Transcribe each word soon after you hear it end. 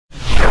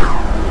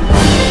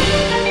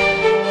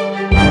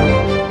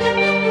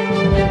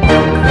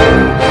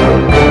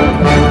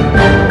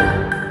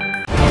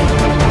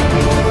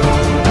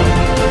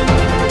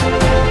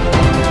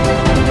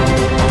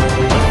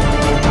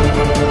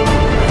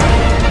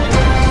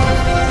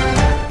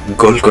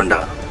గోల్కొండ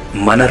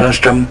మన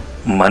రాష్ట్రం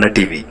మన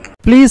TV.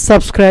 Please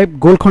subscribe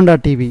Golconda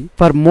TV.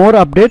 For more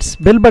updates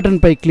bell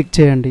button pi click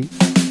చేయండి.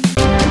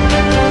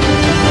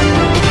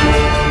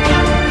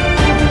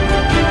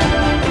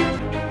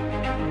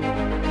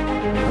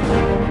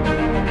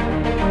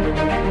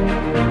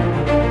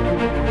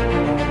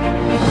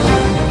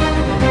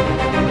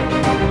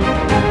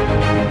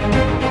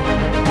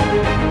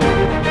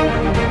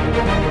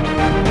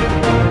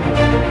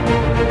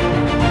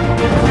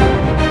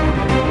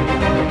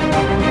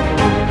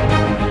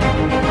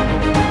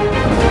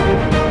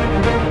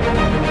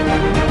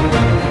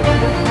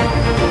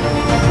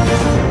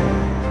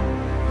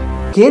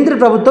 కేంద్ర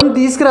ప్రభుత్వం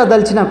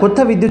తీసుకురాదలిచిన కొత్త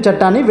విద్యుత్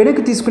చట్టాన్ని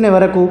వెనక్కి తీసుకునే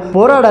వరకు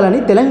పోరాడాలని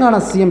తెలంగాణ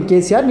సీఎం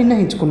కేసీఆర్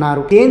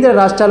నిర్ణయించుకున్నారు. కేంద్ర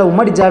రాష్ట్రాల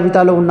ఉమ్మడి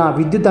జాబితాలో ఉన్న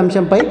విద్యుత్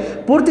అంశంపై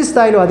పూర్తి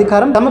స్థాయిలో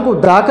అధికారం తమకు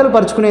దాఖలు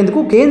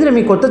పరుచుకునేందుకు కేంద్రం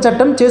ఈ కొత్త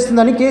చట్టం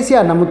చేస్తుందని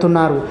కేసీఆర్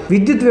నమ్ముతున్నారు.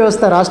 విద్యుత్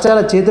వ్యవస్థ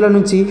రాష్ట్రాల చేతుల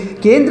నుంచి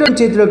కేంద్రం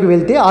చేతిలోకి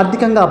వెళ్తే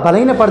ఆర్థికంగా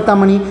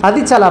బలహీనపడతామని,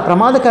 అది చాలా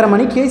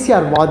ప్రమాదకరమని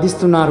కేసీఆర్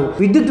వాదిస్తున్నారు.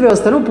 విద్యుత్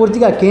వ్యవస్థను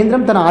పూర్తిగా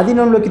కేంద్రం తన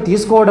ఆధీనంలోకి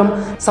తీసుకోవడం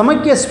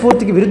సమైక్య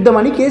స్ఫూర్తికి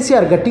విరుద్ధమని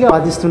కేసీఆర్ గట్టిగా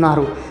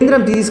వాదిస్తున్నారు.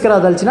 కేంద్రం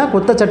తీసుకురాదలిచిన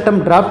కొత్త చట్టం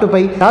డ్రాఫ్ట్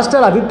పై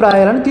రాష్ట్రాల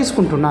అభిప్రాయాలను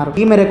తీసుకుంటున్నారు.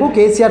 ఈ మేరకు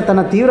కేసీఆర్ తన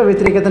తీవ్ర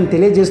వ్యతిరేకతను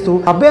తెలియజేస్తూ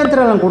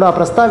అభ్యంతరాలను కూడా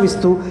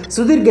ప్రస్తావిస్తూ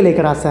సుదీర్ఘ లేఖ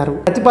రాశారు.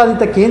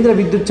 ప్రతిపాదిత కేంద్ర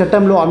విద్యుత్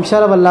చట్టంలో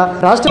అంశాల వల్ల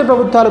రాష్ట్ర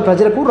ప్రభుత్వాలు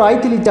ప్రజలకు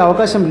రాయితీలు ఇచ్చే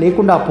అవకాశం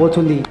లేకుండా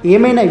పోతుంది.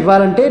 ఏమైనా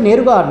ఇవ్వాలంటే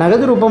నేరుగా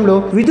నగదు రూపంలో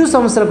విద్యుత్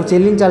సంస్థలకు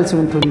చెల్లించాల్సి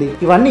ఉంటుంది.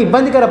 ఇవన్నీ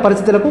ఇబ్బందికర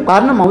పరిస్థితులకు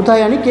కారణం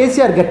అవుతాయని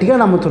కేసీఆర్ గట్టిగా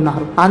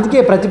నమ్ముతున్నారు.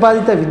 అందుకే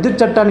ప్రతిపాదిత విద్యుత్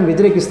చట్టాన్ని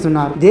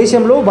వ్యతిరేకిస్తున్నారు.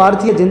 దేశంలో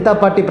భారతీయ జనతా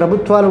పార్టీ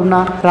ప్రభుత్వాలు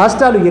ఉన్న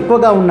రాష్ట్రాలు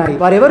ఎక్కువగా ఉన్నాయి.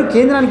 వారెవరు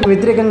కేంద్రానికి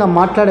వ్యతిరేకంగా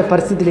మాట్లాడే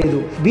పరిస్థితి లేదు.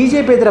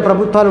 బీజేపీతర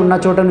ప్రభుత్వాలు ఉన్న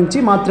చోట నుంచి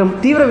మాత్రం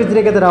తీవ్ర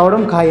వ్యతిరేకత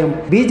రావడం ఖాయం.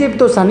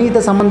 బీజేపీతో సన్నిహిత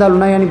సంబంధాలు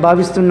ఉన్నాయని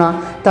భావిస్తున్న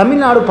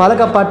తమిళనాడు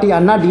పాలక పార్టీ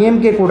అన్నా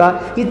డిఎంకే కూడా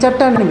ఈ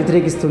చట్టాన్ని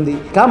వ్యతిరేకిస్తుంది.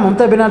 ఇక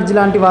మమతా బెనర్జీ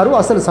లాంటి వారు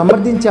అసలు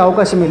సమర్థించే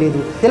అవకాశమే లేదు.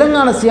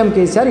 తెలంగాణ సీఎం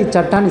కేసీఆర్ ఈ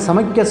చట్టాన్ని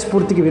సమైక్య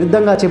స్ఫూర్తికి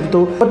విరుద్ధంగా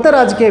చెబుతూ కొత్త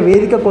రాజకీయ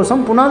వేదిక కోసం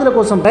పునాదుల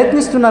కోసం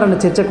ప్రయత్నిస్తున్నారన్న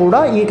చర్చ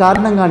కూడా ఈ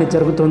కారణంగానే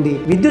జరుగుతుంది.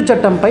 విద్యుత్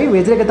చట్టంపై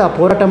వ్యతిరేకత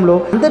పోరాటంలో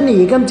అందరినీ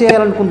ఏకం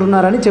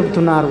చేయాలనుకుంటున్నారని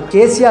చెబుతున్నారు.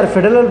 కేసీఆర్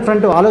ఫెడరల్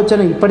ఫ్రంట్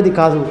ఆలోచన ఇప్పటిది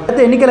కాదు. గత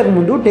ఎన్నికలకు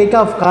ముందు టేక్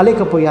ఆఫ్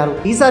కాలేకపోయారు.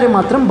 ఈసారి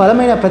మాత్రం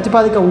బలమైన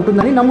ప్రతిపాదిక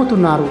ఉంటుందని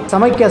నమ్ముతున్నారు.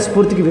 సమైక్య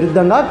స్ఫూర్తికి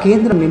విరుద్ధంగా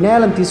కేంద్రం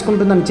నిర్ణయాలను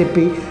తీసుకుంటుందని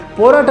చెప్పి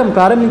పోరాటం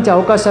ప్రారంభించే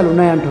అవకాశాలు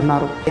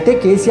ఉన్నాయంటున్నారు. అయితే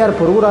కేసీఆర్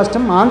పొరుగు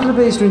రాష్ట్రం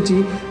ఆంధ్రప్రదేశ్ నుంచి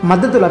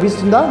మద్దతు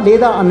లభిస్తుందా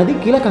లేదా అన్నది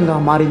కీలకంగా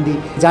మారింది.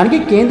 నిజానికి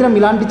కేంద్రం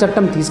ఇలాంటి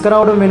చట్టం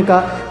తీసుకురావడం వెనుక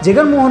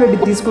జగన్మోహన్ రెడ్డి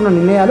తీసుకున్న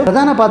నిర్ణయాలు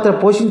ప్రధాన పాత్ర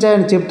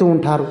పోషించాయని చెబుతూ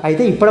ఉంటారు.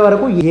 అయితే ఇప్పటి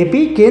వరకు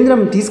ఏపీ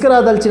కేంద్రం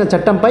తీసుకురాదలిచిన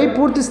చట్టంపై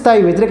పూర్తి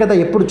స్థాయి వ్యతిరేకత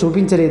ఎప్పుడు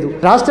చూపించలేదు.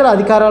 రాష్ట్రాల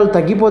అధికారాలు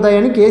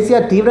తగ్గిపోతాయని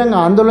కేసీఆర్ తీవ్రంగా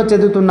ఆందోళన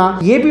చెందుతున్న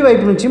ఏపీ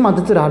వైపు నుంచి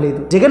మద్దతు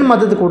రాలేదు. జగన్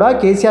మద్దతు కూడా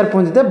కేసీఆర్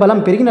పొందితే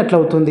బలం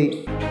పెరిగినట్లవుతుంది.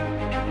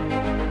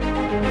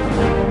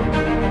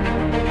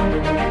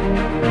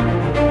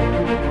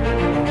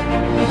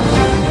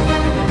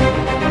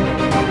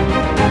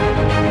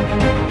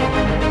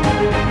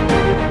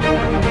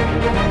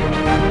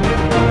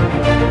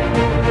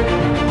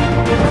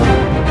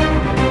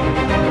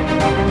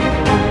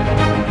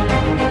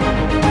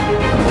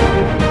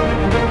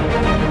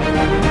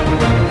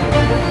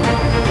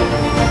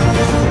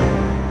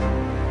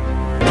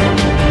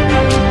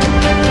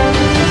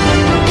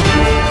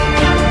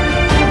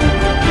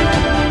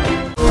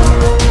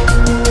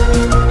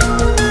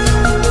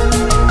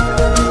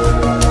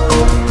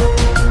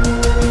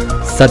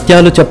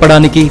 సత్యాలు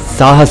చెప్పడానికి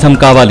సాహసం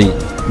కావాలి.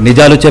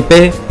 నిజాలు చెప్పే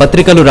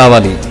పత్రికలు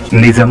రావాలి.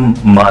 నిజం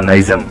మా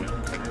నైజం.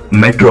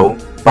 మెట్రో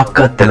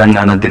పక్క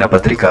తెలంగాణ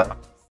దినపత్రిక.